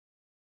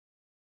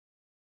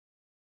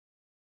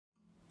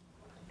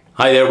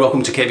Hi there,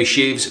 welcome to Kevy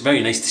Shaves.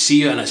 Very nice to see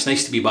you, and it's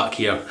nice to be back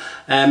here.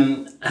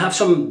 I have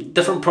some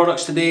different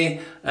products today,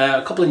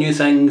 a couple of new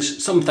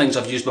things, some things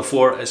I've used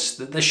before.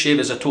 This shave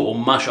is a total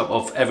mashup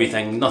of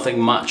everything,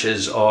 nothing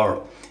matches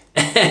or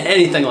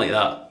anything like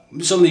that.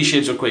 Some of these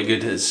shaves are quite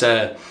good. It's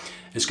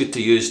good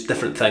to use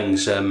different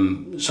things.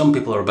 Some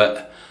people are a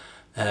bit,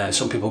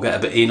 some people get a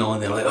bit anal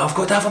and they're like, oh, I've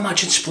got to have a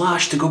matching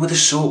splash to go with the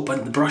soap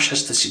and the brush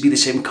has to be the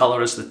same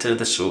colour as the tin of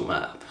the soap.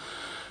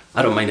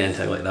 I don't mind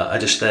anything like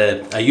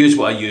that. I use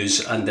what I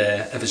use, and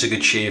if it's a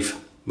good shave,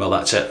 well,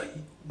 that's it.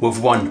 We've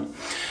won.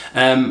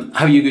 How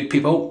are you good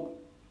people?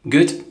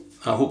 Good?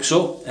 I hope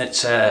so.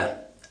 It's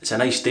a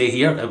nice day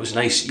here. It was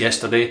nice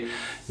yesterday.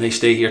 Nice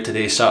day here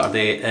today,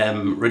 Saturday.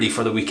 Ready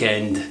for the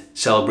weekend,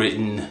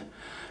 celebrating,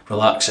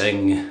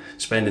 relaxing,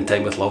 spending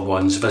time with loved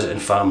ones, visiting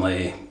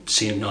family,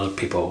 seeing other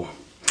people,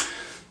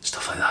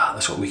 stuff like that.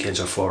 That's what weekends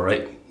are for,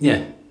 right?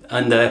 Yeah.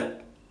 And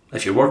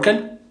if you're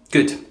working,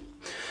 good.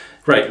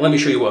 Right, let me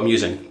show you what I'm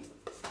using.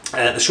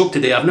 The soap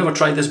today, I've never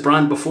tried this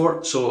brand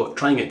before, so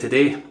trying it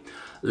today.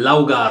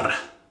 Laugar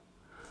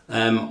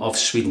of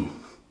Sweden.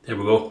 There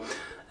we go.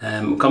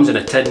 Comes in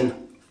a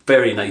tin,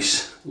 very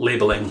nice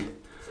labelling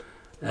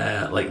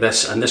like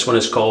this, and this one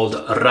is called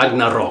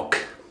Ragnarök.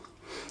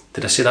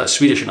 Did I say that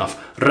Swedish enough?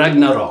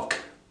 Ragnarök.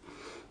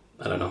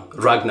 I don't know,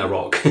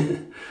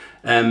 Ragnarök.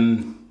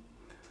 I'm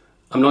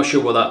not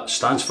sure what that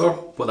stands for,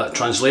 what that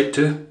translates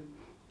to.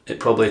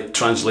 It probably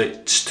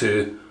translates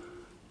to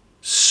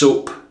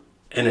soap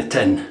in a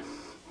tin.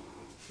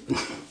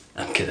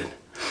 I'm kidding.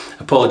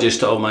 Apologies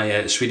to all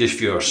my Swedish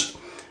viewers.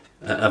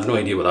 I have no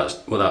idea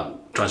what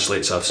that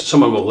translates as.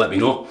 Someone will let me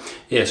know.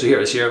 Yeah, so here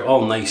it is here,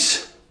 all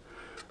nice,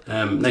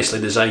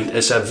 nicely designed.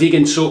 It's a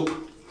vegan soap.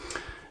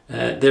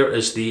 There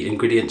is the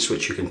ingredients,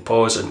 which you can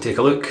pause and take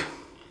a look.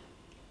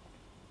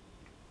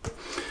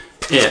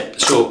 Yeah,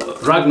 so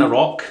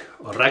Ragnarök,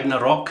 or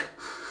Ragnarök.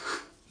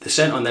 The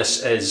scent on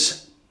this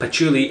is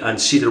patchouli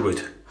and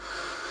cedarwood.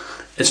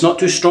 It's not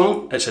too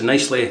strong, it's a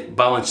nicely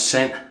balanced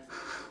scent.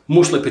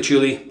 Mostly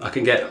patchouli, but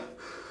you get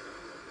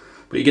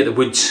the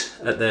woods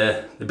at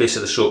the base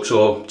of the soap,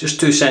 so just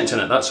 2 scents in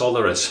it, that's all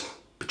there is.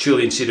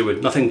 Patchouli and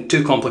cedarwood, nothing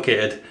too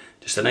complicated,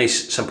 just a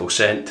nice simple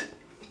scent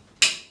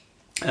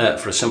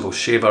for a simple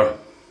shaver.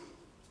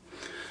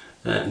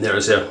 And there it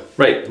is there.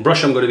 Right, the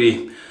brush I'm going to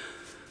be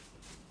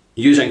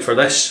using for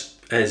this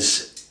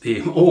is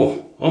the,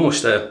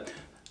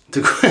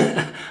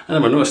 I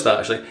never noticed that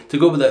actually. To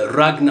go with the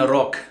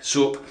Ragnarök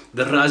soap,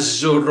 the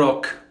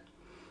Razorock.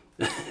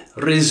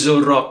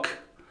 Razorock.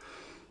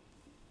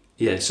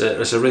 Yes,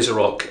 it's a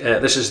Razorock.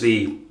 This is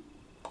the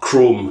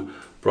chrome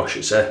brush.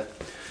 It's a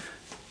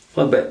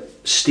little bit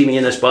steamy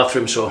in this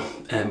bathroom, so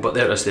but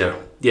there it is there.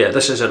 Yeah,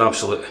 this is an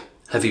absolute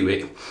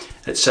heavyweight.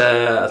 It's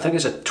I think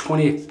it's a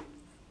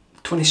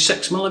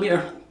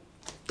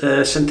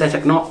 26mm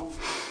synthetic knot,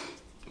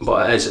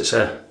 but it is. It's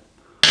a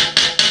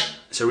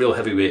real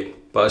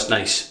heavyweight, but it's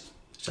nice.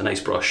 It's a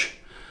nice brush.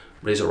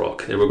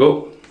 Razorock. There we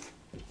go.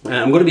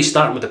 I'm going to be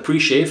starting with a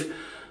pre-shave,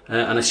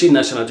 and I seen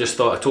this and I just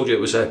thought, I told you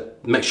it was a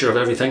mixture of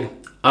everything.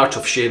 Art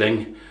of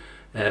Shaving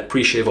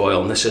pre-shave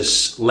oil, and this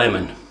is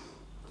lemon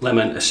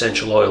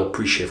essential oil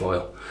pre-shave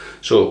oil.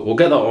 So we'll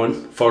get that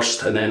on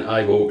first, and then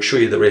I will show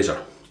you the razor.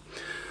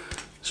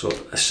 So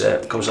this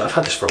comes. I've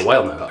had this for a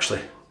while now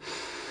actually.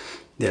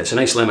 Yeah, it's a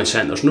nice lemon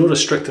scent. There's no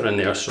restrictor in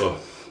there, so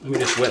let me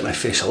just wet my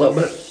face a little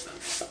bit.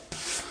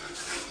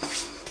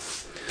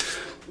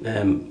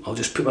 I'll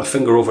just put my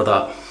finger over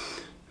that,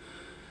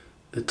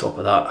 the top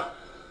of that,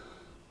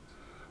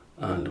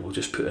 and we'll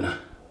just put in a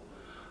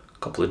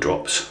couple of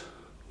drops.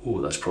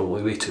 Oh, that's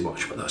probably way too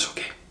much, but that's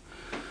okay.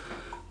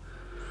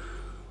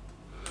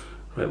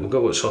 Right, we'll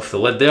go what's off the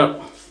lid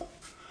there.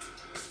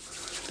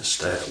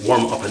 Just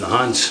warm it up in the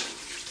hands.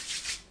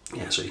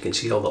 Yeah, so you can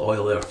see all the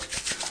oil there.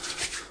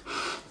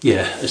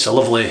 Yeah, it's a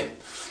lovely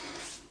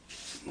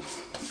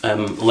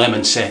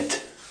lemon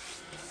scent.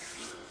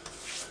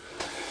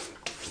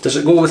 Does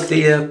it go with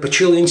the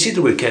patchouli and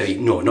cedarwood, Kevy?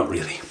 No, not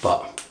really,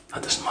 but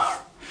that doesn't matter.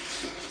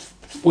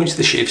 Once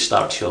the shave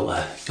starts, you'll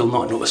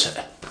not notice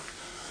it.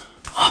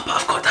 Oh, but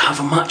I've got to have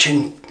a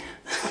matching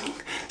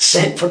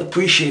scent for the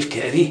pre-shave,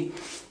 Kevy.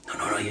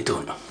 No, you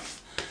don't.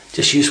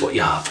 Just use what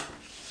you have.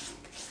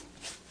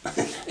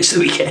 It's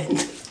the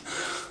weekend.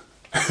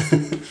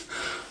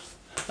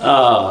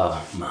 Oh,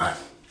 man.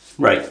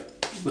 Right,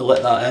 we'll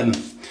let that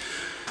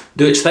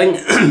do its thing.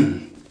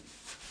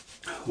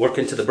 Work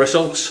into the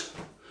bristles.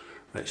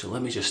 Right, so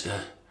let me just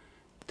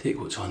take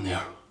what's on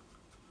there.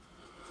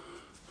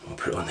 I'll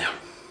put it on there.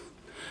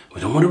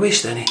 We don't want to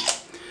waste any.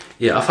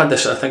 Yeah, I've had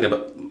this, I think I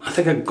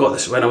got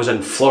this when I was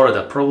in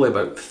Florida, probably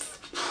about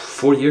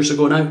 4 years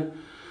ago now.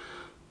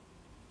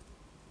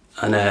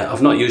 And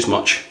I've not used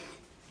much.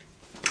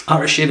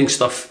 Art of Shaving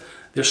stuff,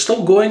 they're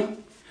still going.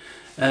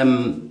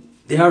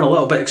 They are a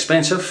little bit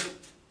expensive,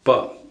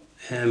 but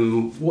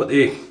what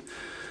they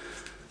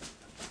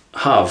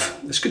have,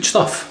 it's good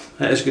stuff.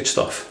 It is good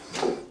stuff.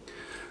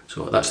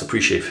 So that's the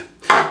pre-shave.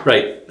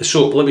 Right, the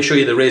soap, let me show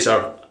you the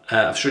razor.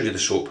 I've showed you the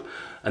soap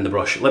and the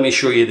brush. Let me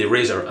show you the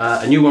razor.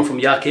 A new one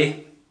from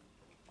Yaqi.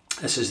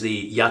 This is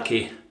the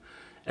Yaqi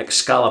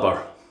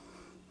Excalibur.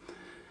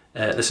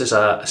 This is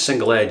a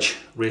single edge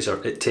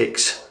razor. It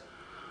takes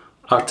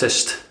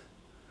artist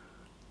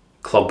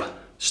club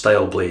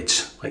style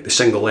blades, like the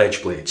single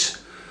edge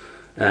blades.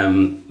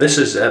 This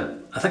is,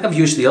 I think I've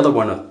used the other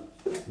one of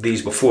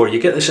these before. You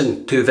get this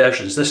in two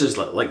versions. This is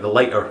like the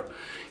lighter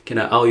kind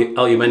of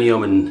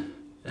aluminium and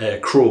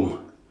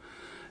chrome.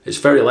 It's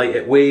very light.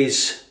 It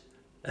weighs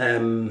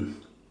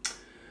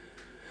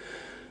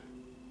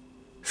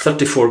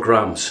 34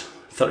 grams.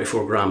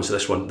 34 grams,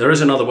 this one. There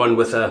is another one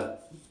with a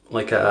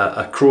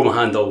chrome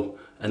handle,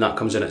 and that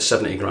comes in at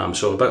 70 grams,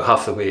 so about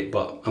half the weight,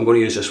 but I'm going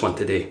to use this one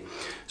today.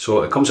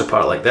 So it comes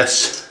apart like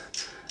this,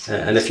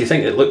 and if you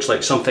think it looks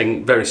like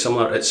something very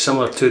similar, it's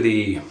similar to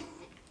the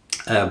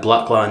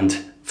Blackland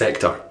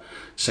Vector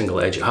single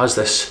edge. It has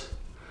this,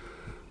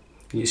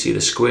 can you see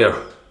the square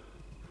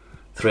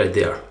thread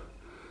there?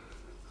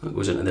 That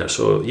goes into there,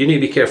 so you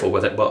need to be careful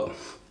with it, but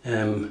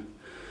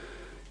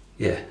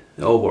yeah,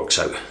 it all works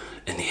out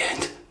in the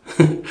end.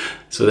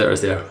 So there it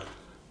is there.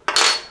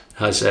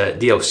 Has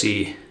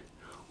DLC.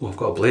 Oh, I've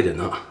got a blade in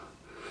that.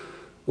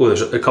 Oh,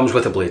 it comes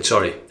with a blade,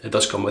 sorry. It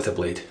does come with a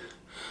blade,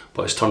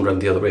 but it's turned around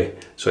the other way.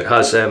 So it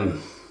has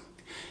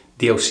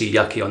DLC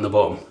Yaqi on the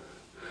bottom.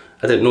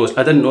 I didn't know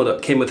that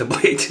it came with a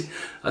blade.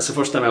 That's the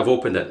first time I've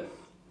opened it.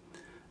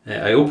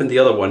 I opened the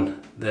other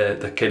one,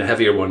 the kind of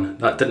heavier one.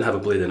 That didn't have a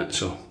blade in it,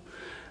 so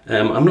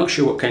I'm not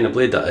sure what kind of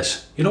blade that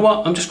is. You know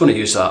what? I'm just going to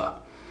use that.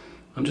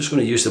 I'm just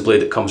going to use the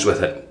blade that comes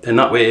with it. And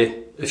that way,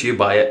 if you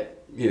buy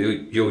it,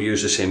 you'll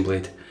use the same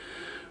blade.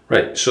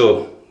 Right,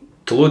 so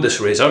to load this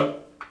razor,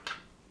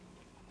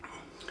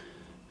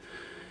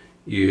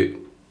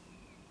 you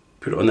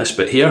put it on this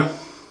bit here,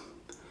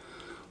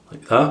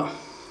 like that.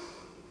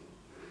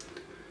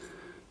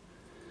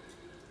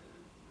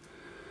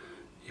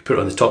 You put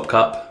it on the top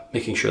cap,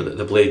 making sure that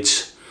the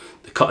blades,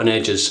 the cutting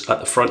edge is at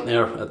the front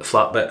there, at the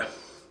flat bit.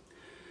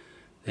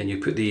 Then you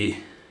put the,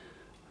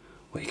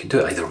 well, you can do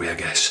it either way, I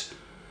guess.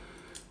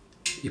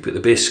 You put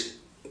the base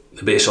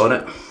on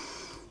it,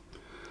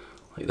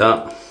 like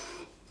that.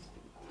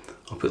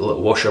 I'll put the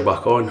little washer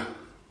back on.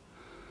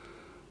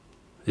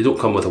 They don't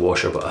come with a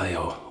washer, but I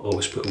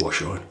always put a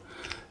washer on.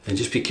 And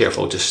just be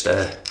careful, just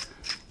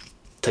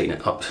tighten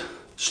it up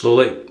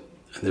slowly.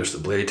 And there's the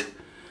blade.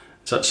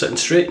 Is that sitting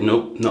straight?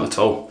 Nope, not at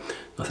all.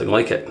 Nothing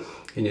like it.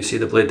 Can you see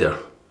the blade there?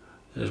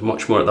 There's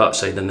much more at that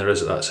side than there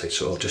is at that side,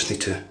 so I'll just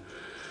need to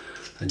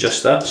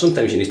adjust that.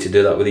 Sometimes you need to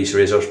do that with these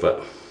razors,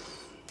 but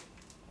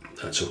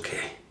that's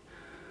okay.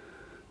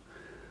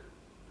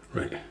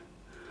 Right.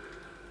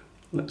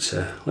 Let's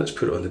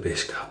put it on the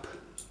base cap.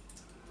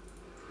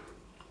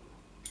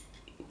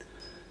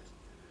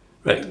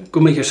 Right, go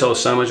make yourself a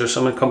sandwich or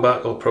something, come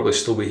back. I'll probably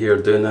still be here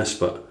doing this,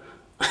 but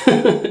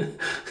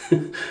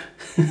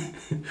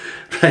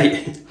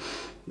right,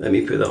 let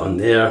me put that on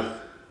there.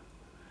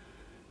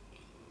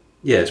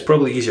 Yeah, it's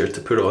probably easier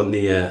to put it on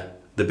the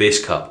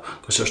base cap,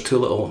 because there's two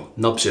little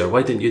nubs there.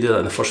 Why didn't you do that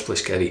in the first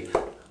place, Kevy?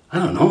 I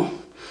don't know.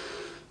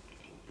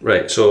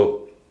 Right,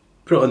 so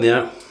put it on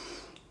there.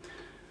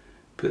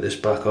 Put this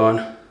back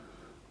on.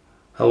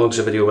 How long's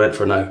the video went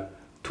for now?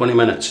 20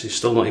 minutes. You've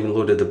still not even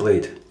loaded the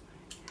blade.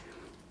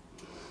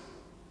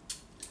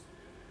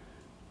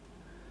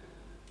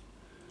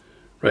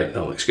 Right,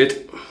 that looks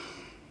good.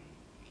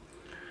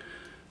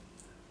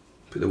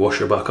 Put the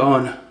washer back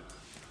on.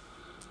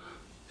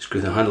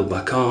 Screw the handle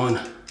back on.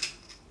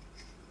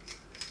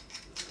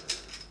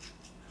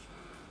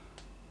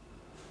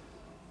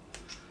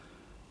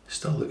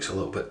 Still looks a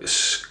little bit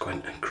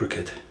squint and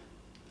crooked.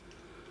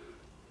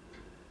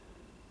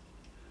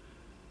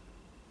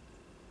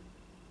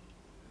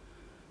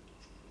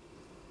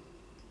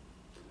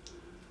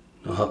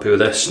 Not happy with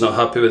this, not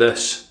happy with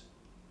this.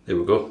 There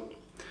we go.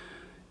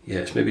 Yeah,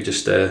 it's maybe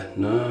just,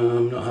 no,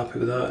 I'm not happy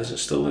with that. Does it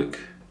still look?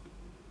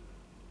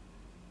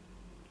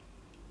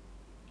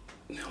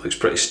 It looks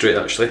pretty straight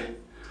actually.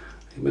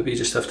 Maybe you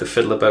just have to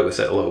fiddle about with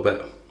it a little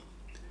bit.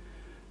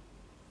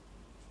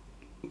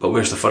 But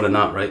where's the fun in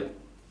that, right?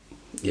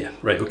 Yeah,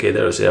 right, okay,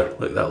 there's there.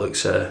 Look, that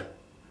looks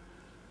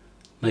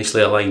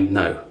nicely aligned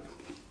now.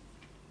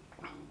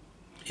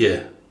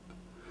 Yeah.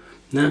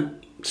 Nah,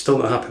 still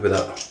not happy with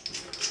that.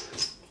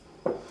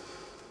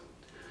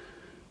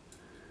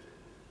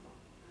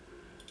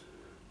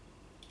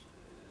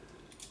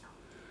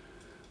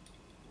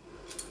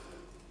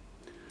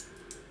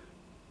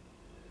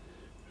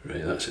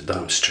 Right, that's it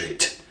damn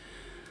straight.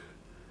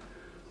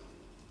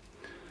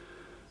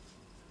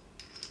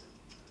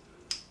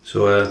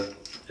 So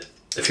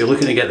if you're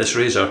looking to get this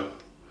razor,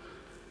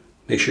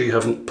 make sure you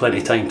have plenty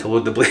of time to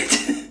load the blade.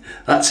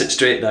 That's it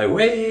straight now.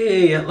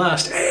 Way at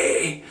last.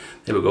 Hey,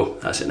 there we go.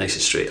 That's it nice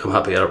and straight. I'm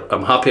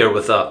happier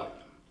with that.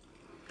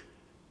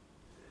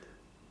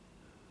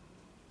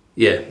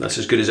 Yeah, that's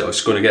as good as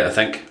it's going to get, I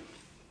think.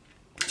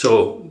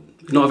 So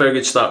not a very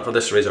good start for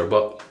this razor,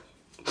 but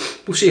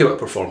we'll see how it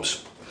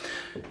performs.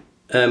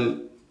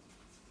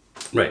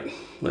 Right,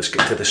 let's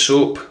get to the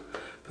soap.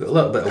 Put a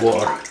little bit of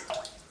water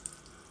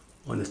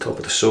on the top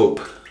of the soap.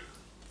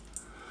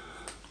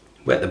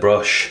 Wet the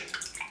brush.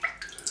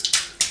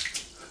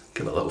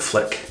 give it a little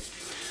flick,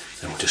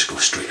 then we'll just go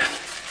straight in.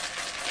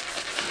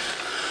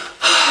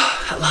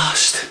 At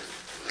last.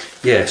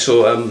 Yeah,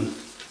 so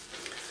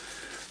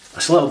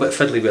it's a little bit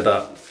fiddly with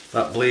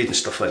that blade and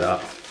stuff like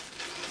that.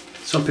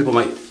 Some people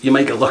you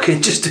might get lucky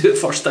and just do it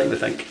first time, I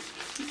think.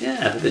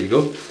 Yeah, there you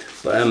go.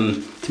 But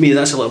to me,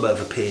 that's a little bit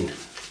of a pain.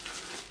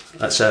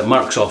 That's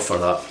marks off for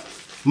that.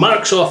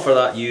 Marks off for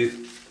that,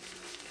 you.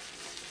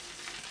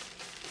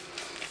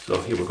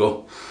 So here we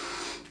go.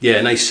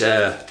 Yeah, nice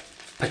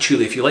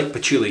patchouli. If you like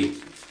patchouli,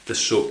 this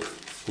soap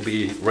will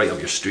be right up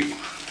your street.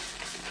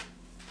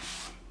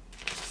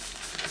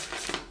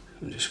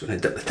 I'm just going to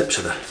dip the tips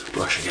of the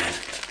brush again.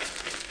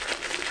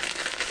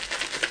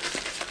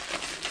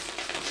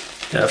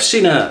 Yeah, I've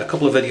seen a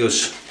couple of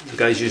videos of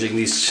guys using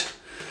these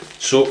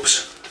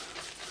soaps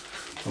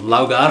from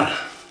Laugar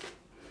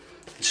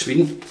in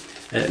Sweden.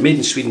 Made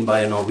in Sweden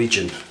by a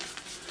Norwegian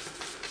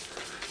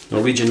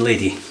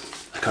lady.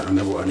 I can't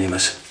remember what her name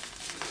is.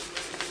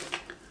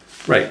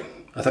 Right,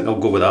 I think I'll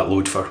go with that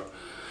load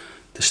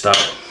to start.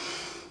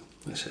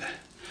 Let's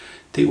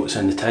take what's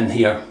in the tin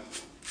here.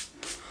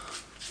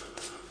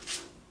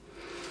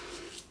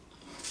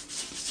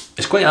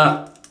 It's quite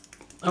I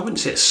wouldn't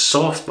say it's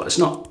soft, but it's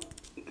not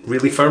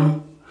really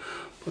firm.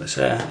 But it's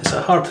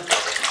a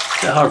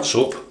hard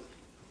soap.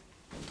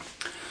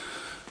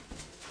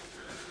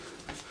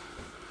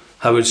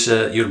 How is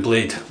your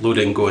blade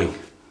loading going?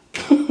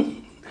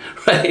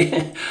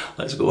 Right,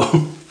 let's go.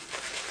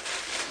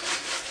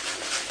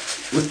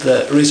 With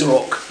the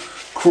Razorock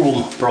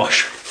chrome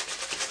brush.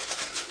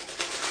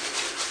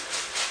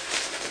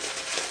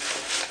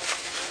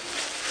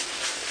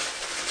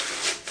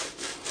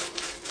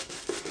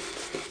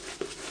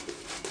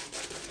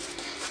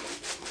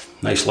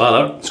 Nice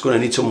lather. It's going to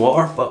need some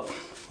water, but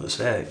let's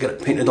get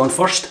it painted on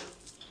first.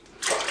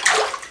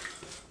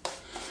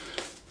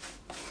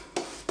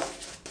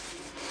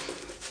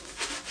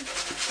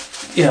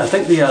 Yeah, I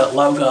think the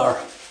Laugar,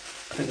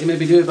 I think they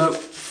maybe do about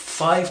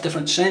 5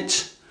 different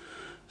scents.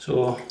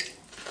 So,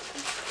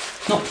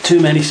 not too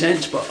many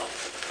scents, but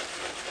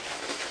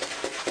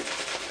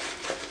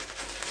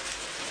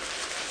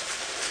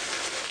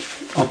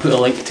I'll put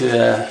a link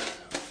to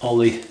all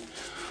the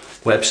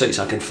websites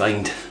I can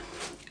find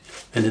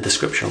in the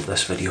description of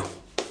this video.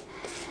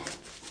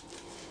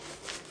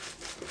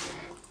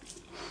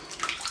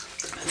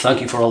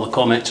 Thank you for all the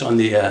comments on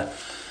the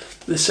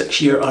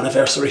 6-year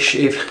anniversary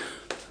shave.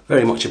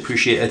 Very much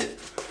appreciated.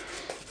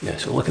 Yeah,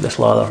 so look at this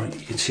lather.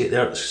 You can see it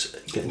there. It's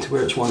getting to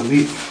where it's wanting to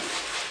be.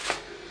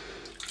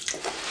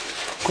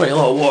 Quite a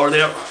lot of water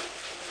there.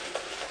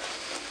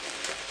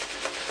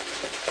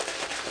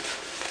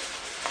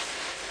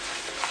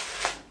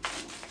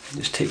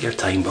 Just take your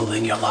time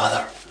building your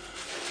lather.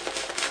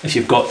 If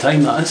you've got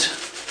time, that is.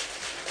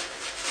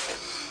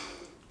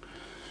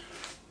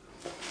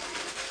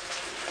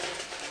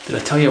 Did I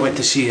tell you I went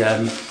to see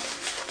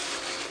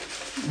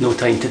No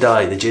Time to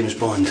Die, the James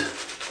Bond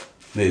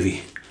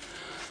movie?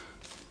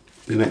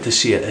 We went to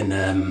see it in,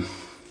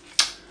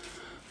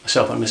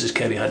 myself and Mrs.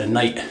 Kevy had a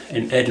night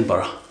in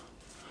Edinburgh,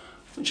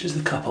 which is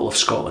the capital of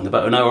Scotland,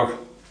 about an hour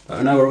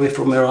away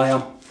from where I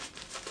am.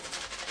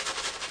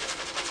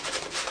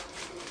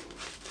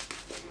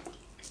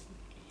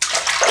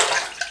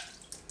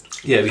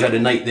 Yeah, we had a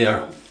night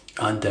there,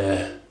 and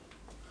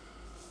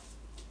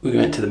we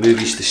went to the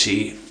movies to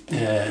see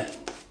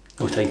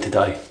No Time to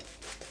Die.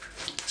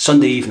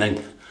 Sunday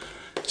evening,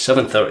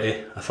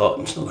 7:30, I thought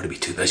it's not going to be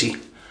too busy.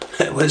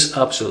 It was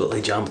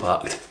absolutely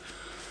jam-packed.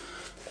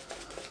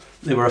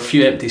 There were a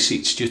few empty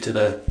seats due to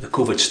the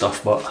COVID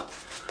stuff, but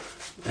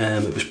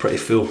it was pretty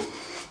full.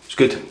 It's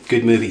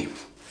good movie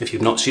if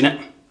you've not seen it.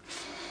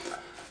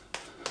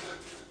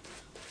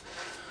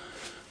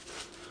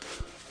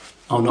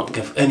 I'll not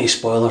give any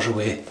spoilers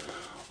away,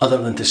 other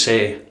than to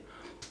say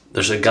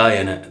there's a guy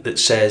in it that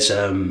says,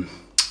 the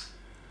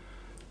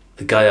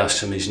guy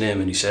asks him his name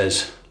and he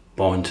says,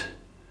 Bond,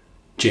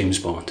 James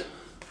Bond.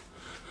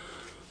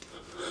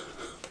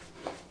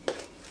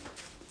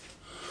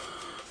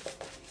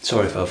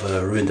 Sorry if I've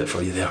ruined it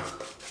for you there.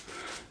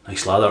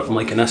 Nice lather, I'm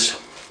liking this.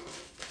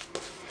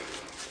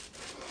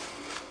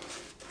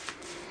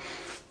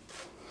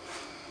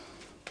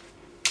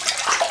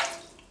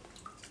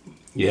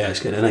 Yeah, it's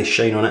got a nice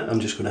shine on it. I'm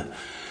just going to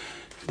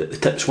dip the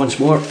tips once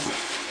more.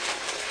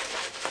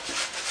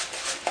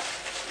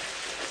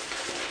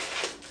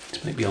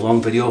 This might be a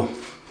long video.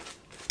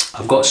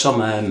 I've got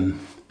some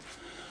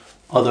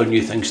other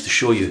new things to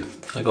show you.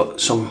 I got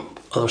some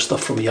other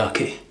stuff from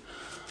Yaqi,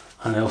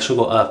 and I also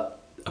got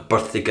a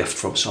birthday gift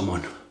from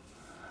someone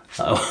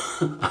that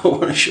I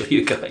want to show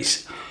you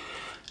guys.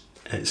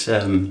 It's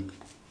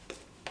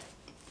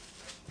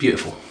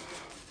beautiful.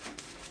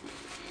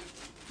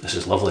 This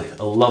is lovely.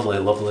 A lovely,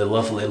 lovely,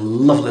 lovely,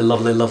 lovely,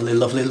 lovely, lovely,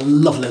 lovely,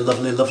 lovely,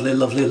 lovely, lovely,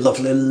 lovely,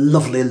 lovely,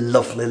 lovely,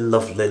 lovely,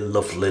 lovely,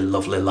 lovely,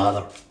 lovely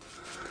lather.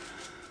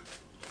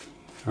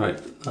 Right,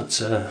 that's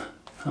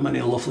how many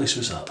lovelies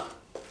was that?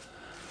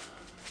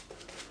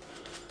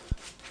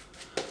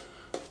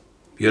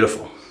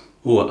 Beautiful.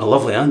 Oh, a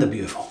lovely and a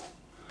beautiful.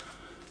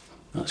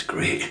 That's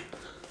great.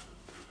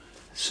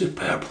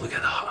 Superb, look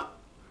at that.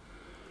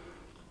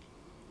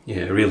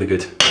 Yeah, really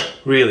good,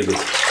 really good.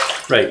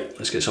 Right,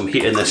 let's get some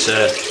heat in this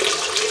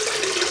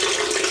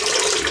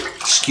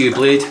skew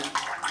blade.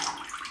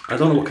 I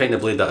don't know what kind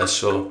of blade that is,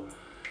 so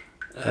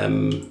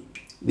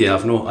yeah,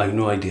 I've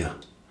no idea.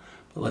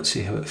 But let's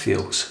see how it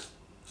feels.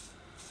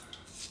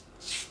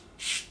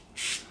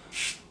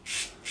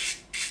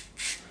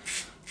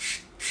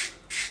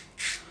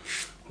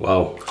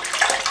 Wow,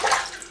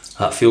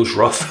 that feels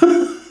rough.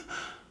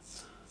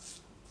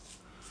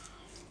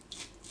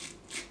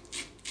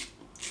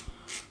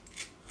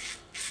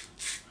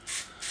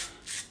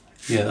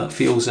 Yeah, that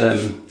feels,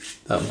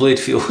 that blade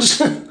feels.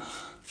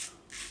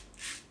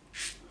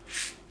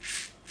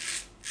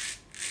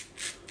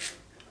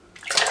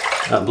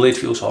 That blade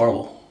feels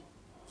horrible.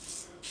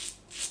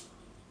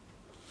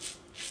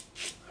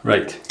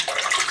 Right,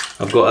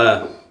 I've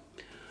got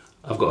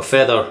a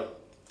feather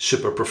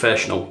super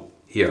professional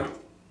here.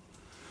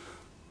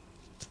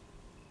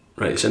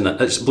 Right, it's in that.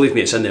 Believe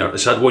me, it's in there.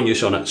 It's had one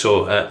use on it,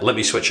 so let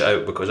me switch it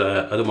out because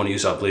I don't want to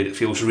use that blade. It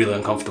feels really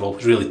uncomfortable.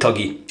 It's really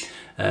tuggy.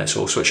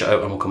 So I'll switch it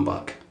out and we'll come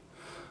back.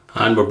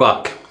 And we're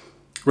back.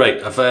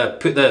 Right, I've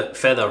put the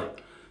feather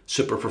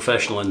super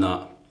professional in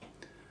that.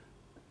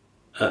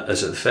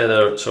 Is it the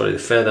feather? Sorry, the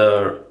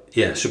feather.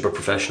 Yeah, super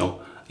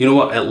professional. You know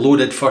what? It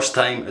loaded first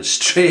time. It's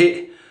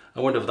straight. I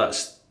wonder if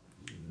that's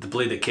the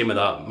blade that came with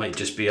that. Might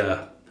just be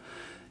a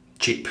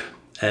cheap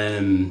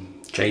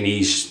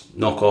Chinese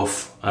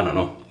knockoff. I don't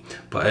know.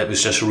 But it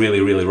was just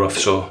really, really rough.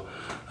 So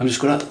I'm just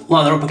going to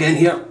lather up again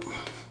here.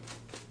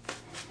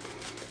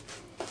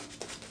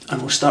 And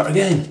we'll start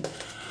again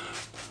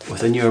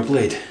with a newer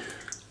blade.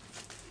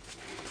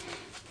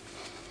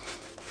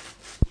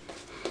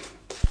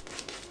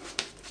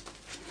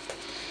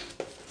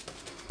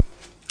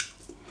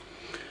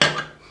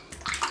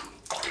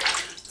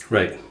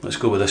 Right, let's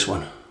go with this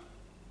one.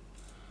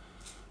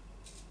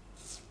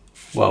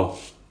 Wow,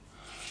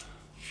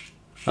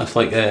 that's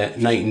like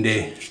night and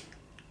day.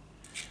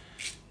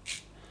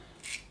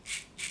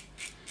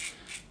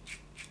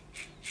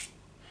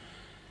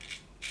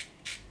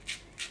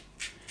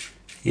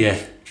 Yeah.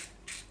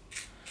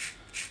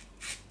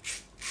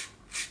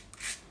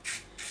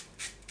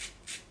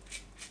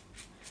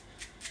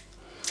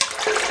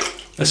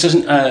 This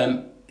isn't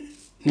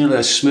nearly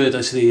as smooth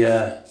as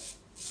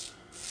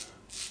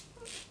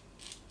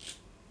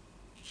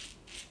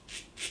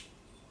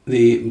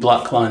the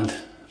Blackland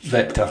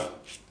Vector.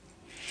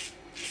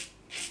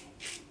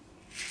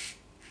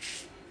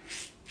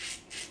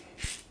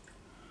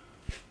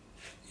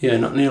 Yeah,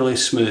 not nearly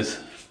as smooth.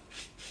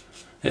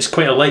 It's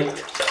quite a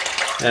light.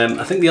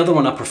 I think the other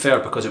one I prefer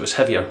because it was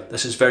heavier.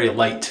 This is very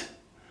light,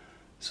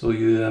 so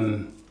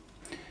you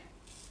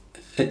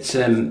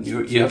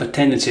you have a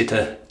tendency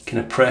to kind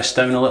of press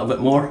down a little bit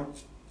more.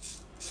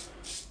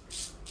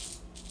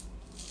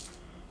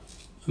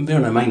 And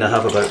bearing in mind I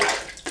have about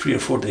 3 or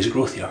 4 days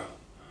growth here.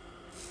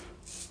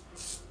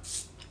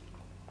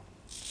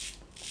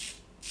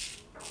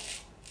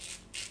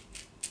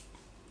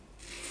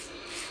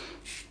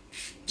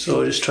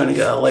 So just trying to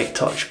get a light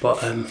touch,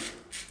 but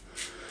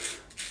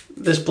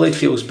this blade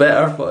feels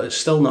better, but it's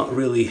still not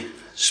really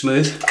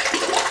smooth.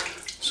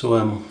 So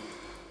well,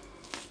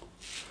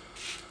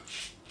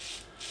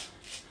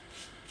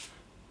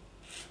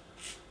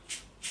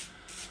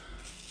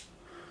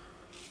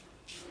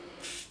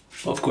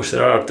 of course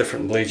there are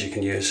different blades you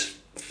can use.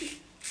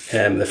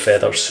 The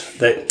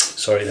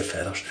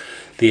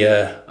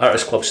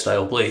Artist Club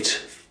style blades.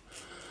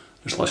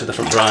 There's lots of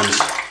different brands,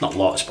 not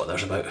lots, but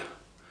there's about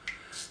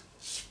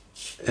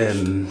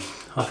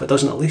half a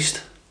dozen at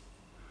least.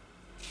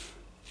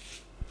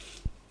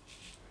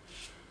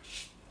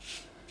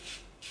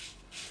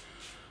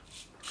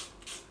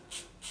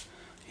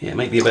 Yeah, it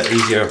might be a bit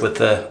easier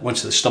with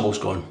once the stubble's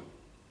gone.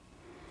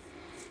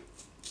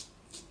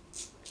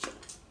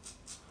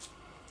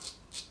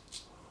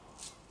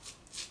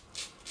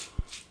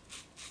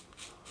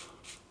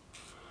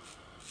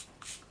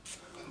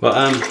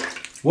 But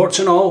warts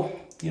and all,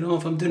 you know,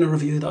 if I'm doing a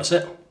review, that's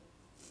it.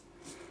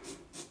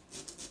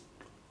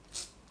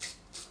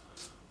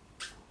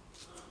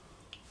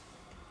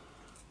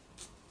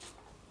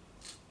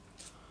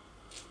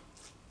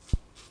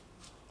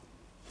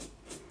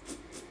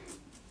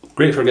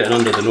 Great for getting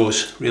under the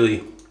nose,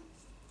 really.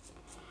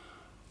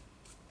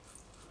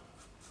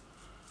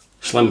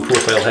 Slim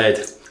profile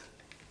head.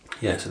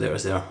 Yeah, so there it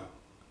is there.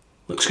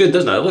 Looks good,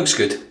 doesn't it? It looks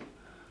good.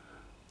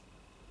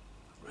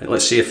 Right,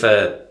 let's see if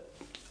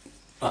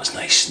that's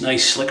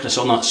nice slickness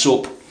on that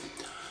soap.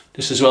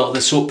 Just as well,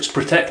 the soap's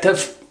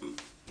protective.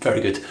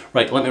 Very good.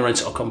 Right, let me rinse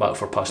it. I'll come back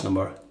for pass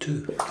number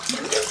 2.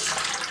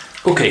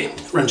 Okay,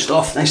 rinsed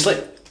off nicely.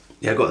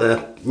 Yeah, I got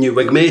the new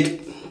wig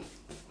made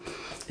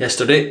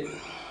yesterday.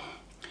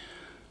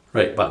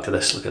 Right, back to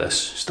this. Look at this.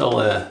 Still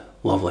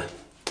lovely.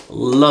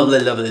 Lovely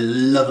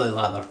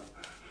lather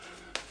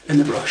in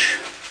the brush.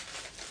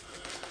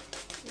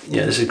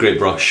 Yeah, this is a great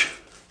brush.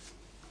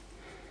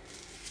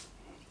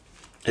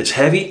 It's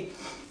heavy,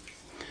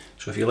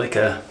 so if you like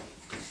a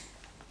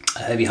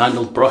heavy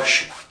handled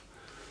brush,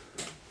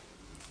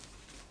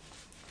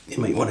 you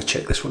might want to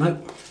check this one out.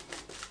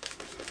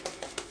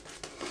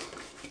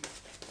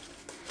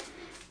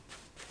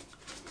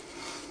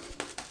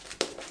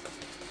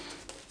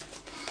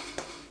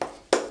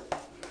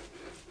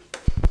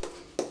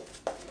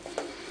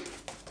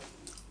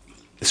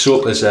 The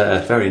soap is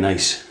very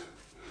nice.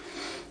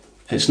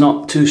 It's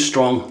not too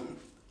strong.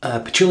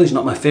 Patchouli is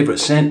not my favourite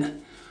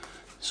scent.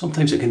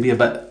 Sometimes it can be a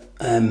bit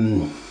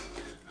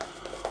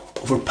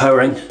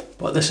overpowering,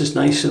 but this is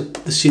nice.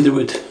 The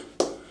cedarwood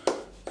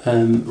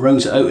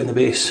rounds it out in the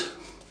base.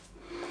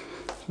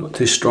 Not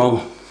too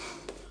strong.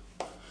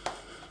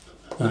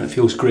 And it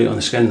feels great on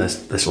the skin,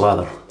 this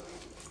lather,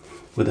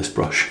 with this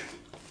brush.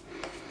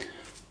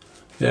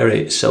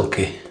 Very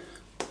silky.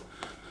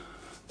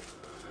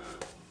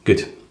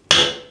 Good.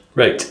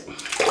 Right.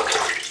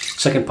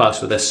 Second pass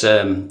with this,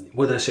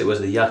 what did I say it was?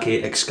 The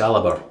Yaqi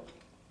Excalibur.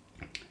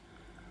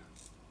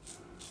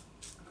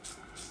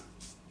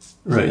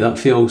 Right, that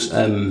feels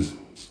a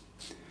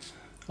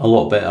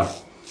lot better.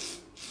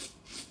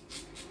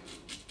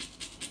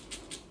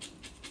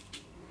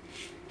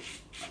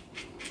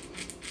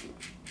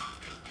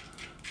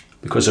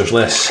 Because there's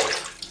less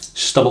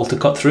stubble to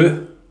cut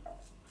through.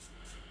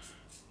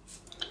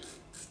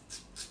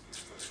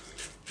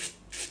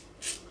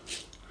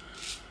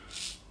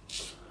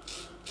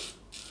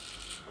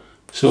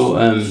 So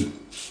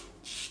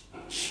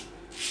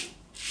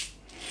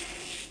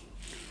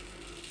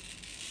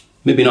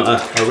maybe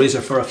not a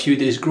razor for a few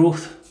days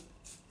growth.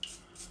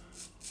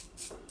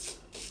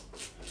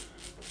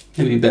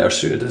 Maybe better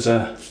suited as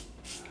a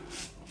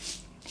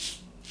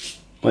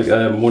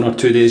 1 or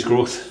 2 days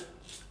growth.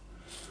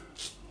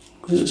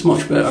 Because it's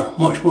much better,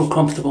 much more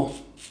comfortable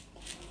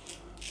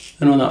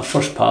than on that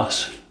first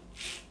pass.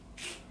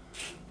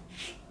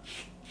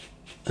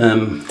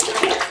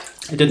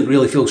 It didn't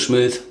really feel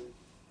smooth.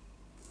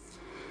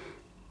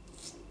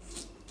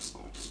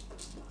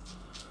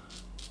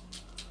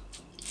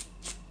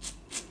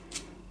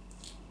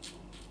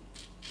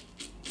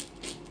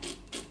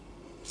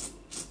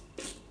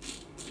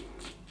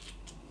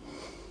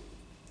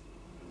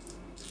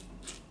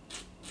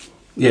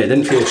 Yeah, it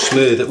didn't feel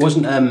smooth. It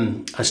wasn't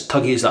as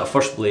tuggy as that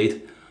first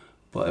blade,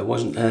 but it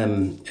wasn't.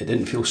 It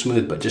didn't feel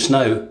smooth. But just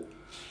now,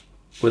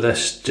 with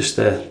this, just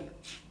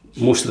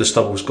most of the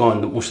stubble's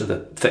gone. Most of the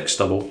thick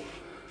stubble.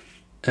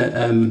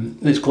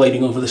 It's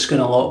gliding over the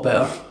skin a lot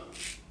better.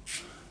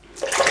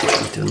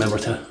 Just need to remember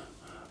to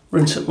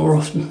rinse it more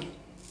often.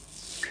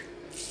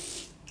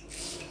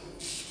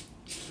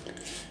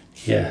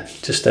 Yeah,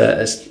 just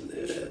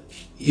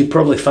you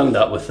probably found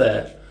that with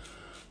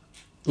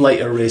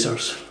lighter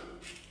razors.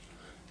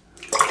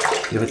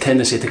 You have a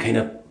tendency to kind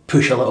of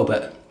push a little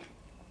bit,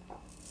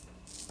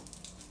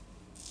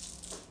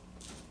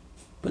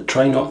 but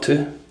try not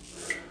to.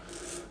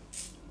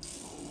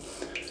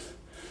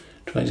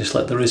 Try and just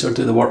let the razor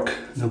do the work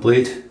in the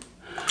blade.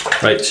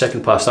 Right,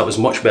 second pass, that was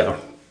much better.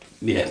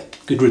 Yeah,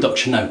 good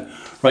reduction now.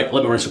 Right,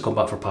 let me rinse and come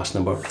back for pass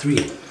number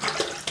 3.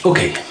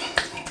 Okay,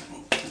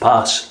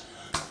 pass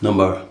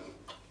number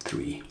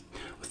 3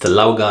 with the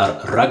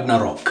Laugar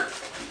Ragnarök.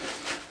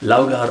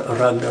 Laugar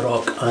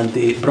Ragnarök, and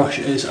the brush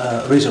is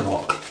a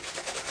Razorock.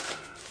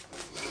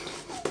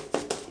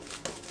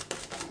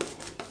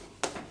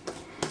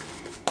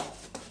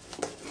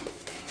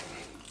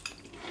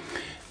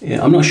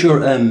 Yeah, I'm not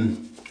sure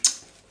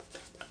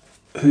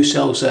who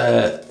sells,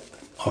 or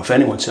if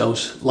anyone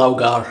sells,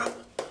 Laugar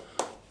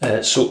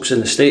soaps in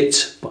the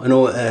States, but I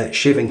know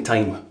Shaving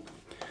Time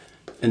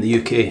in the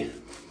UK,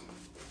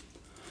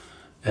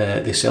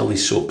 they sell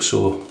these soaps,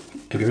 so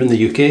if you're in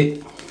the UK,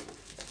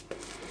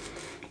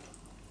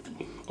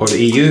 or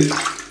the EU,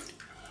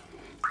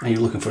 and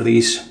you're looking for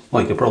these,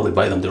 well, you could probably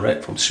buy them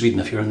direct from Sweden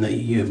if you're in the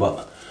EU,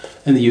 but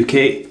in the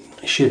UK,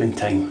 Shaving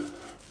Time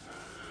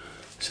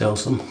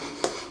sells them.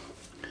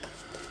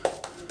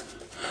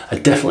 I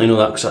definitely know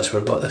that because that's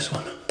where I got this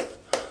one.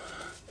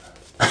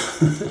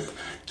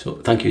 So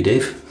thank you,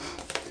 Dave.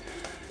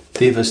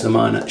 Dave is the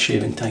man at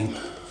Shaving Time.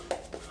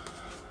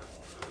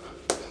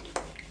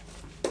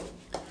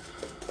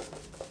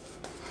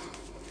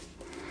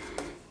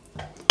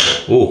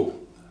 Oh,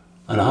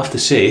 and I have to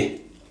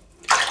say,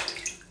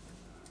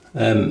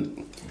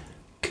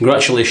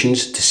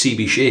 congratulations to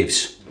CB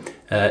Shaves.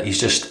 He's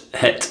just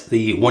hit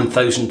the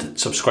 1,000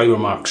 subscriber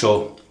mark,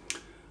 so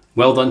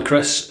well done,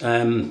 Chris.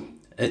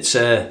 It's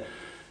a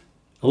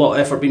lot of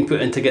effort being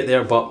put in to get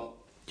there, but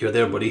you're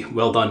there, buddy.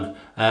 Well done.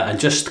 And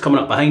just coming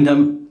up behind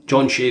him,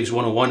 John Shaves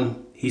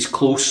 101. He's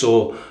close,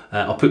 so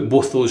I'll put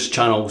both those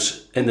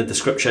channels in the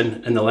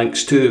description, in the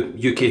links to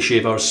UK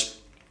shavers.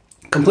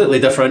 Completely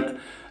different,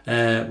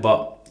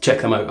 but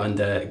check them out and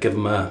give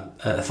them a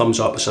thumbs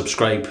up, a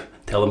subscribe,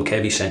 tell them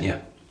Kevy sent you.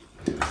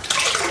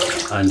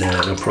 And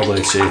they'll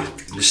probably say,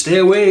 stay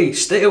away,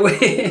 stay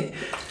away,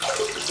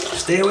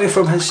 stay away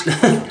from his,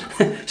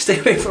 stay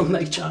away from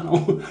my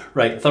channel.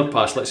 Right, third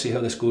pass, let's see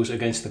how this goes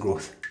against the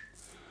growth.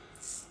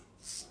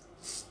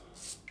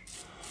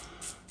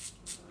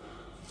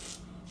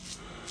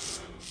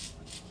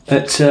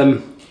 It's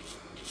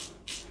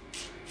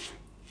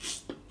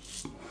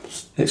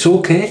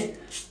okay.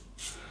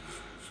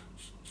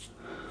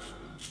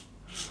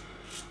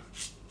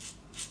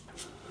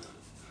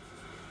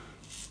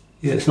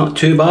 Yeah, it's not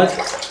too bad.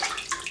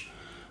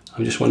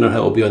 I'm just wondering how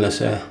it'll be on this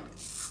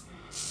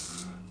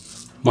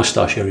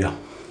moustache area.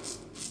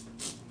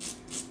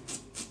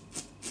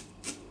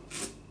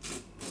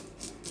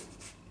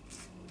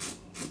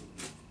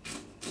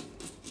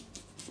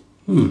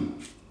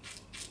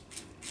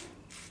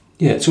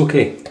 Yeah, it's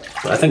okay,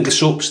 but I think the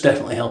soap's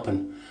definitely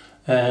helping.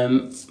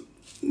 Good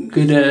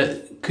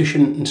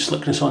cushion and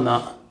slickness on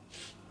that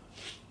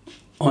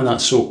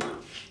soap.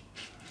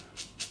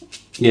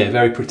 Yeah,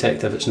 very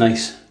protective, it's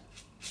nice.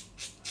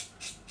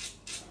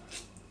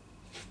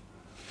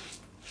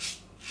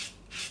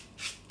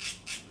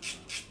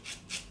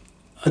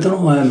 I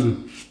don't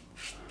know,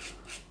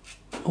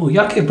 oh,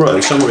 Yaqi brought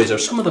out some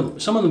razors. Some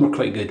of them are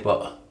quite good,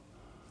 but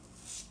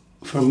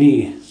for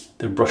me,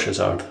 their brushes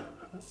aren't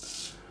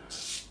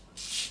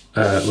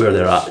where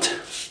they're at.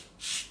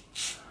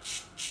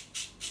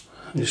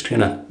 I'm just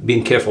kind of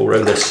being careful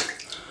around this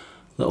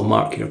little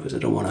mark here because I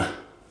don't want to.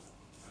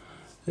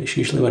 It's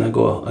usually when I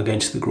go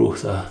against the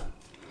growth,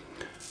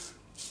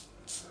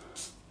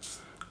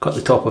 cut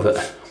the top of it.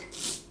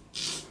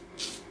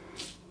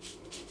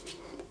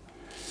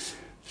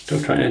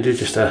 Still trying to do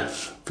just a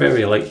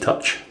very light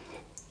touch.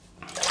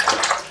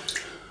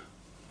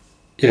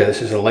 Yeah,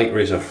 this is a light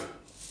razor.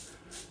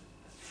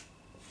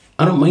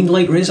 I don't mind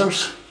light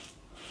razors.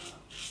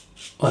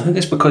 Well, I think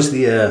it's because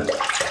the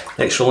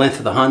extra length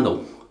of the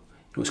handle.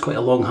 It's quite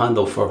a long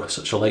handle for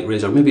such a light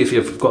razor. Maybe if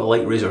you've got a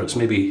light razor, it's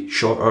maybe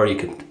shorter, you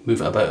could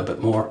move it about a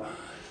bit more.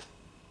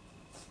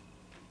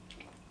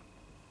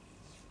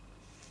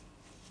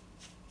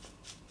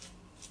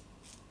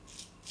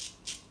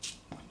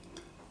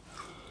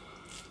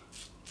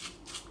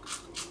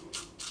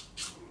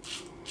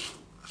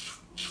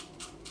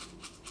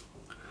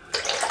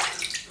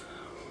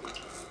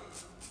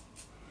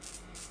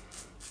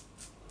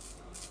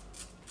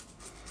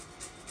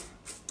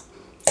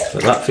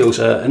 But that feels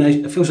a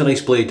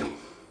nice blade.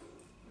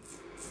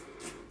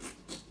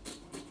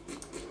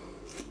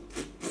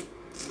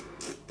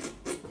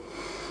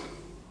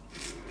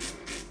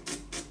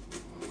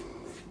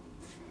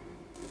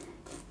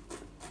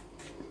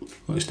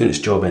 Well, it's doing its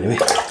job anyway.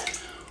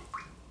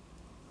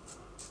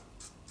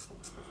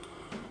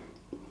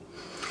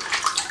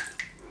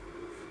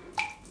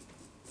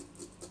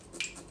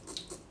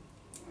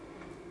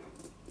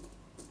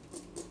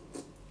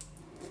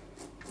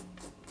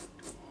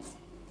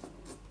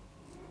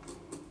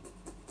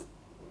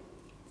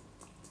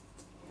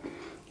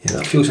 Yeah,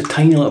 that feels a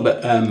tiny little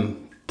bit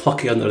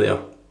plucky under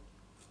there.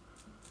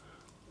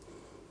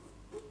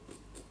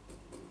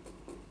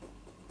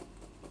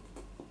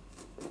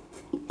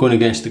 Going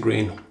against the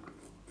grain.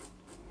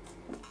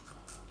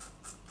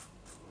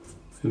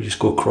 We just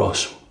go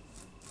across.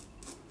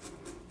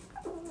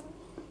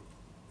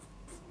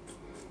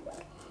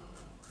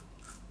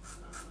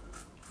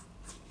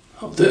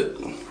 I'll do it.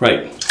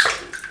 Right,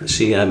 let's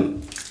see how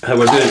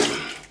we're doing.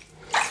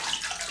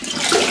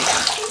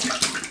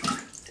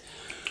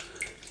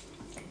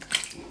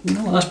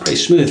 No, that's pretty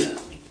smooth.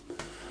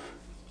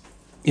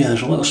 Yeah,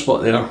 there's a little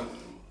spot there.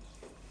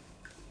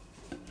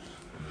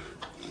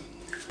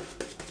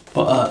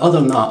 But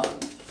other than that,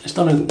 it's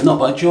done a not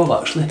bad job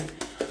actually.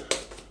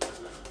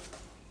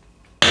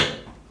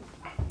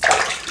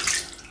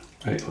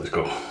 Right, let's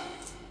go.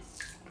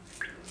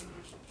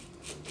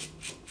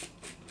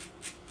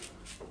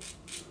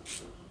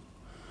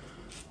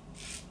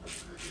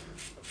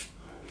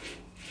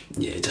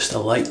 Yeah, just a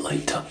light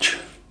touch.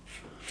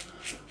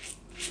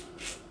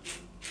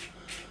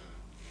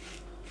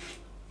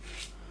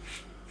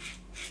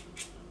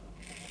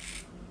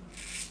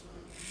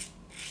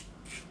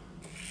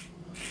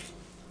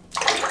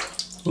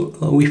 A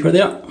little weeper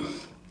there.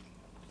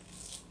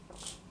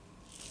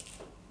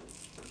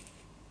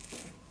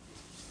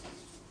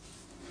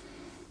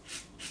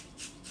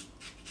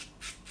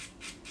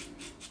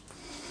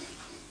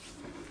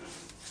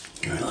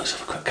 Alright, let's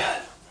have a quick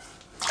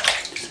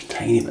just a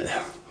tiny bit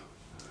there.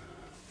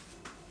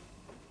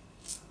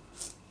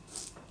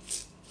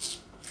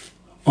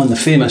 On the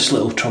famous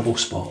little trouble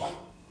spot.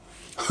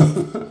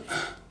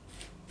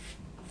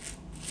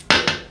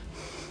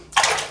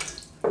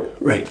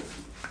 Right,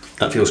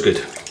 that feels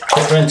good.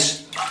 Quick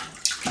rinse.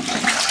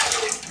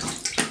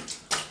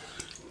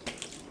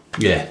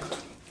 Yeah,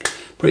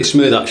 pretty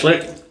smooth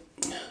actually.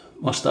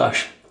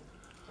 Moustache.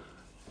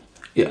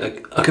 Yeah,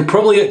 I could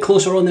probably get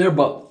closer on there,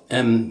 but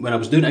when I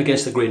was doing it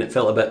against the grain, it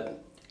felt a bit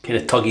kind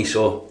of tuggy,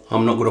 so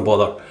I'm not going to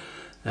bother.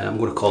 I'm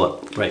going to call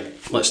it. Right,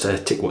 let's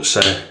take what's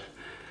in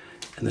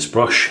this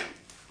brush.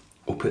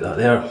 We'll put that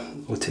there.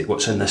 We'll take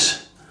what's in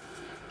this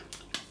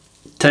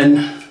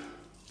tin,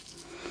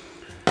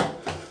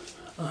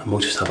 and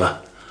we'll just have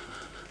a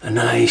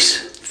nice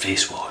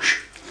face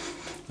wash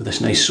with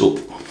this nice soap.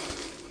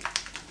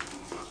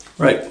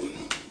 Right, you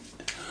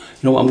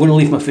know what, I'm going to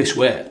leave my face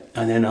wet,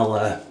 and then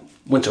I'll,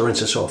 once I rinse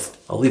this off,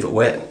 I'll leave it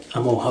wet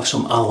and we'll have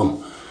some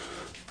alum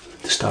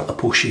to start the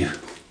post shave.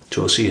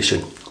 So I'll see you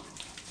soon.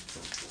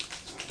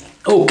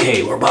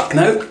 Okay, we're back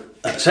now.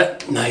 That's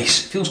it, nice.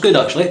 Feels good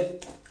actually.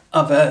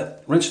 I've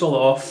rinsed all it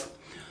off.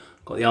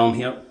 Got the alum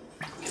here.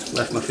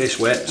 left my face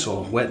wet,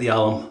 so wet the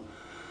alum,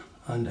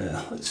 and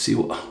let's see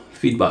what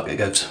feedback it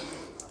gives.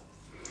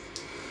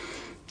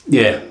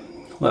 Yeah,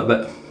 a little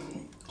bit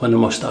on the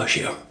moustache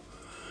here.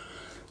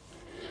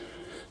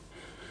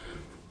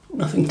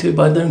 Nothing too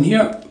bad down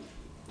here,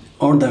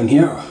 or down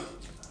here. A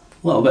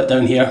little bit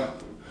down here,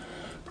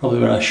 probably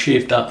where I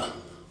shaved that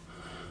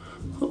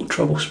little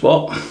trouble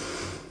spot.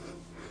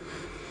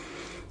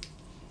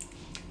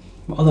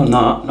 But other than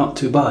that, not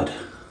too bad.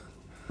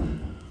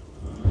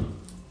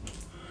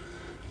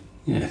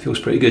 Yeah, it feels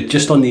pretty good.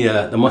 Just on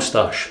the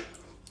moustache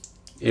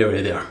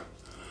area there.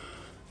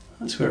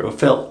 That's where it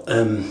felt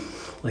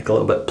like a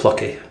little bit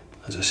plucky,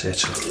 as I said,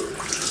 so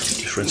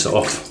just rinse it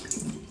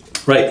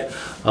off. Right,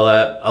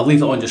 I'll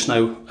leave it on just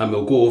now and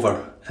we'll go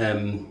over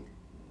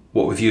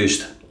what we've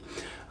used,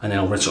 and then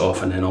I'll rinse it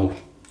off and then I'll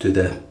do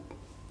the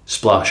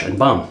splash and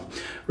balm.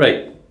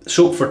 Right,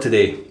 soap for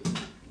today.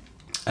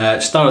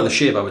 Star of the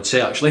shave, I would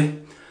say, actually.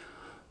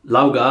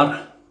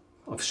 Laugar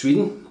of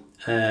Sweden,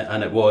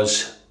 and it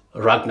was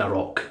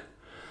Ragnarök.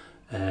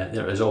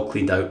 There it is, all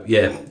cleaned out.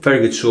 Yeah, very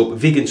good soap,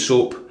 vegan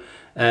soap.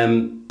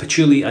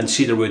 Patchouli and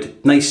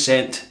cedarwood, nice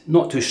scent,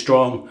 not too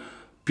strong,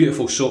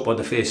 beautiful soap on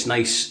the face,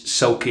 nice,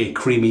 silky,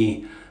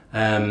 creamy,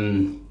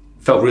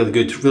 felt really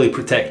good, really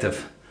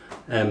protective.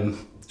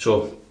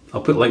 So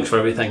I'll put links for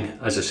everything,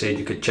 as I said,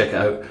 you could check it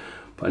out.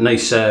 But a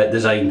nice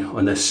design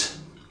on this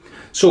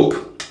soap,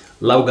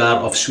 Laugar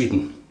of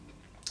Sweden.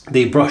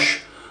 The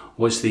brush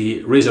was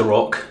the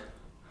Razorock,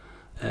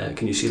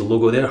 can you see the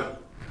logo there?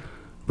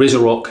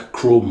 Razorock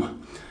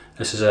Chrome.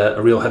 This is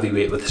a real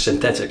heavyweight with a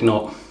synthetic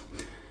knot.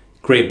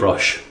 Great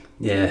brush,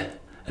 yeah.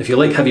 If you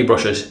like heavy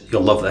brushes,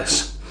 you'll love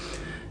this.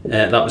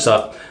 That was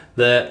that.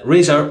 The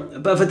razor, a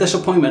bit of a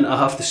disappointment, I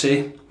have to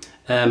say,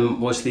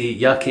 was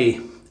the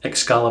Yaqi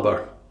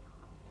Excalibur.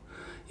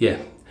 Yeah,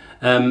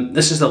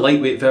 this is the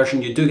lightweight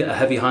version. You do get a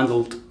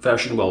heavy-handled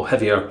version, well,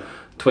 heavier,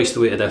 twice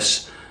the weight of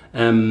this.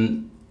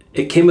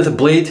 It came with a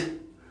blade.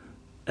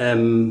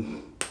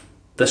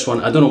 This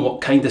one, I don't know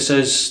what kind this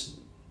is.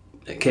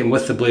 It came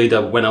with the blade.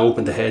 When I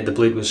opened the head, the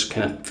blade was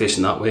kind of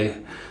facing that way,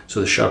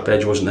 so the sharp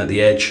edge wasn't at the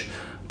edge.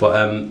 But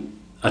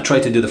I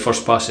tried to do the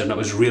first pass there and it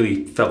was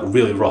felt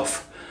really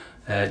rough.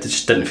 It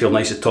just didn't feel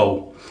nice at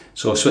all.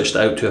 So I switched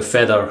it out to a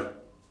feather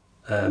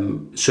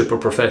super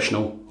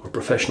professional, or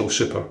professional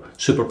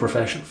super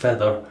professional,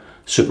 feather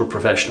super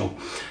professional.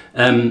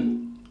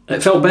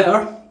 It felt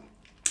better.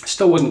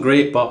 Still wasn't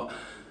great, but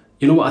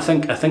you know what I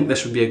think? I think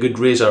this would be a good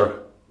razor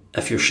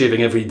if you're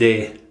shaving every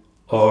day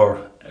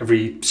or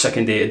every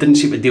second day. It didn't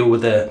seem to deal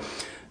with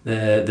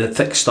the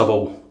thick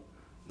stubble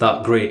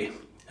that great.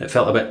 It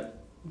felt a bit,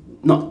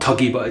 not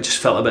tuggy, but it just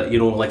felt a bit, you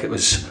know, like it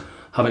was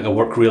having to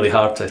work really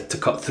hard to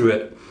cut through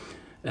it.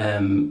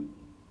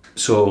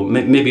 So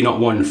maybe not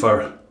one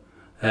for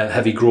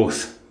heavy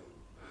growth.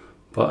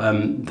 But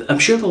I'm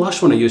sure the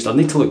last one I used, I'll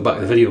need to look back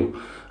at the video,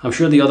 I'm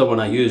sure the other one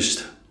I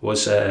used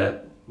was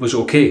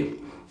okay.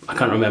 I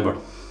can't remember.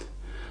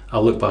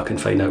 I'll look back and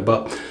find out.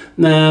 But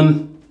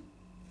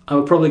I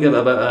would probably give it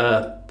about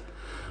a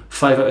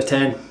 5 out of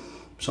 10,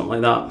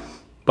 something like that.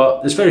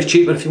 But it's very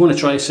cheap, but if you want to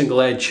try a single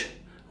edge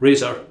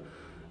razor,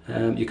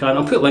 you can.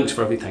 I'll put links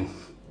for everything.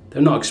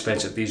 They're not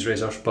expensive, these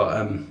razors,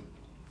 but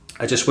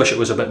I just wish it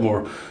was a bit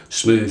more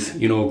smooth,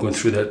 you know, going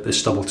through the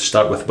stubble to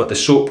start with. But the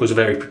soap was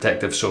very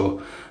protective,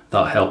 so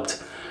that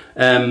helped.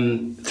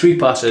 3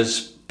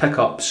 passes,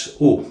 pickups.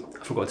 Oh,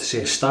 I forgot to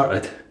say, I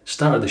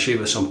started the shave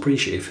with some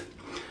pre-shave.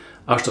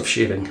 Art of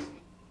shaving,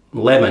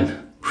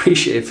 lemon,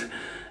 pre-shave.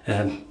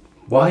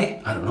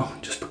 Why? I don't know,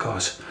 just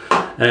because.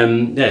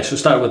 Yeah, so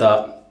start with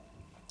that.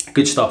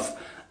 Good stuff.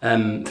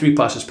 3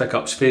 passes,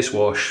 pickups, face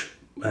wash.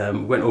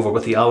 Went over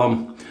with the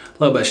alum. A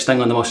little bit of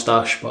sting on the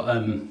moustache, but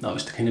that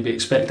was to kind of be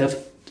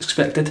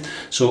expected.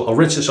 So I'll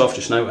rinse this off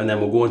just now and then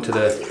we'll go into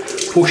the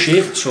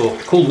post-shave. So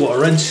cold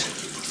water rinse.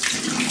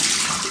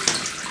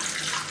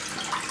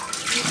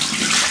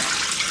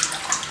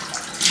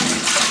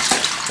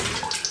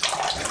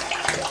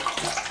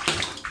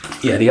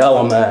 Yeah, the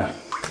alum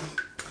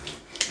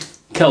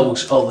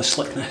kills all the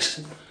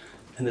slickness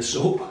in the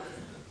soap.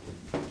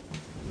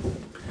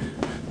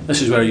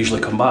 This is where I usually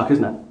come back,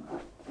 isn't it?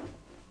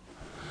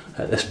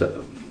 At this bit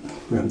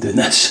where I'm doing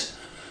this.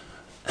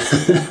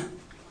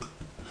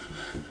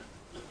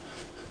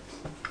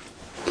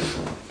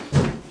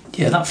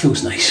 Yeah, that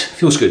feels nice,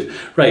 feels good.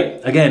 Right,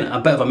 again,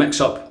 a bit of a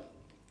mix-up.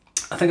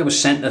 I think I was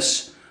sent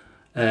this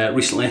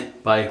recently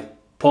by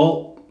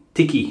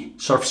Tiki,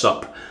 Surfs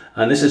Up,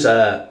 and this is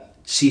a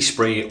sea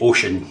spray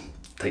ocean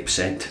type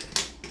scent.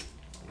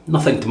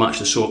 Nothing to match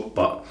the soap,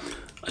 but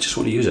I just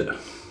want to use it.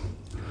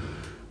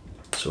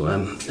 So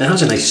it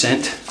has a nice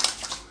scent.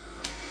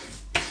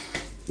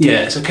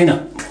 Yeah, it's a kind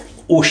of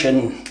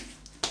ocean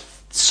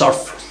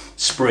surf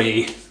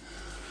spray.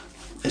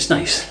 It's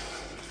nice.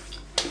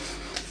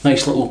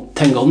 Nice little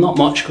tingle, not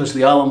much because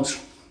the alum's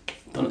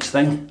done its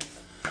thing.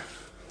 A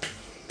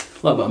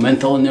little bit of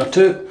menthol in there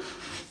too.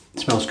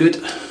 It smells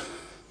good.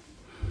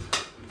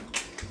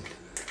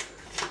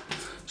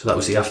 So that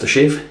was the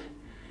aftershave.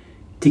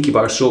 Tiki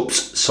bar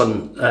soaps,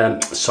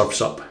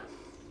 Surfs Up.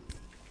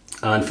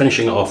 and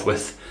finishing it off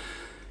with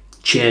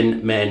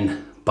Cien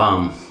Men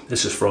Balm.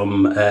 This is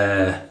from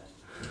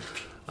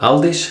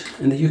Aldi's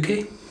in the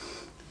UK.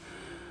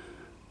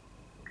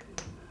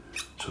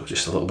 So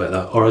just a little bit of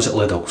that, or is it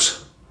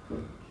Lidl's?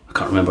 I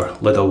can't remember.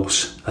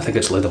 Lidl's, I think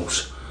it's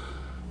Lidl's.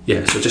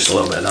 Yeah, so just a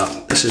little bit of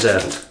that. This is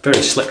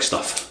very slick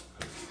stuff,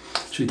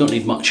 so you don't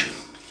need much.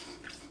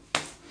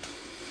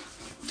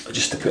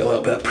 Just to put a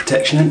little bit of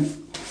protection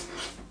in.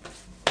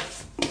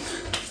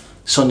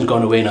 Sun's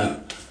gone away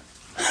now.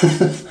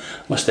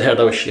 Must have heard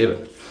I was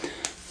shaving.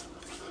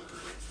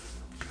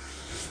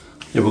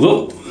 Here we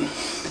go.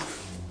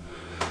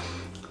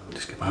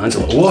 Just give my hands a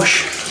little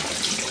wash.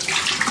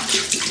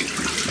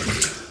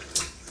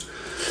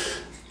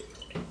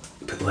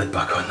 Put the lid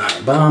back on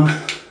that balm.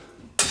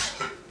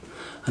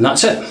 And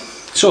that's it.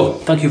 So,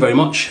 thank you very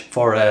much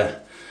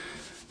for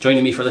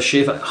joining me for this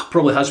shave. It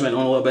probably has went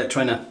on a little bit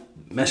trying to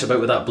mess about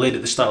with that blade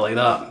at the start like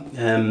that.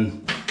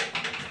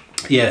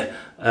 Yeah,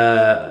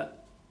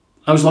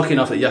 I was lucky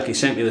enough that Yaqi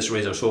sent me this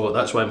razor, so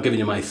that's why I'm giving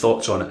you my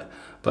thoughts on it.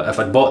 But if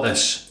I'd bought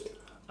this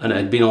and it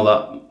had been all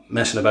that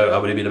messing about, I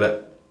would have been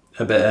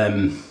a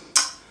bit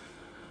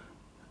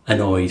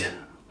annoyed.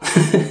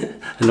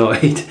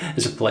 Annoyed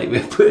is a polite way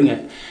of putting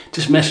it.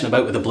 Just messing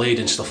about with the blade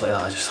and stuff like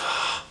that. I just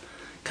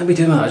can't be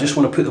doing that. I just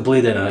want to put the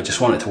blade in and I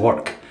just want it to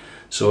work.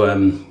 So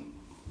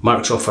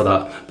marks off for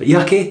that. But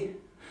Yaqi,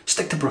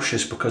 stick to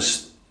brushes,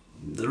 because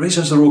the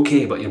razors are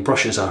okay, but your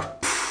brushes are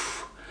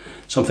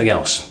something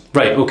else.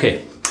 Right,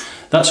 okay.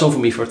 That's all for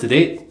me for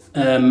today.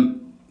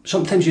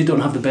 Sometimes you don't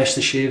have the best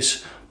of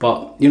shaves,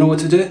 but you know what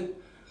to do?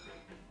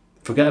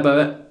 Forget about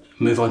it,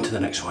 move on to the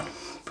next one,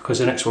 because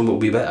the next one will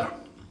be better.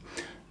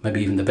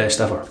 Maybe even the best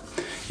ever.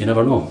 You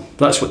never know.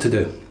 That's what to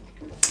do.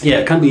 Yeah,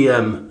 it can be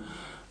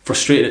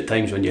frustrating at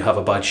times when you have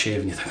a bad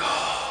shave and you think,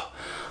 oh,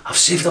 I've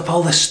saved up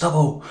all this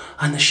stubble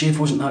and the shave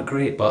wasn't that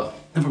great, but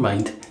never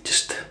mind.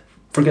 Just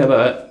forget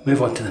about it,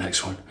 move on to the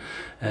next one.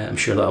 I'm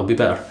sure that'll be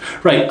better.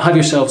 Right, have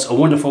yourselves a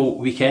wonderful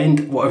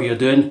weekend, whatever you're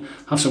doing.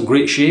 Have some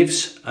great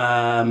shaves. As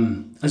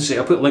I say,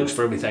 I'll put links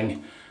for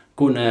everything.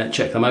 Go and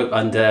check them out,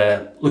 and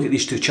look at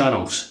these two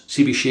channels,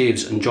 CB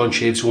Shaves and John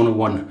Shaves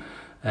 101.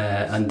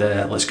 And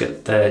let's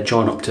get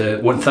John up to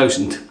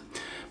 1,000.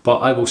 But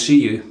I will see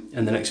you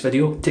in the next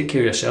video. Take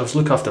care of yourselves,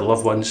 look after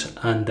loved ones,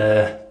 and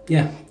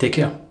yeah, take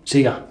care.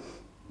 See ya.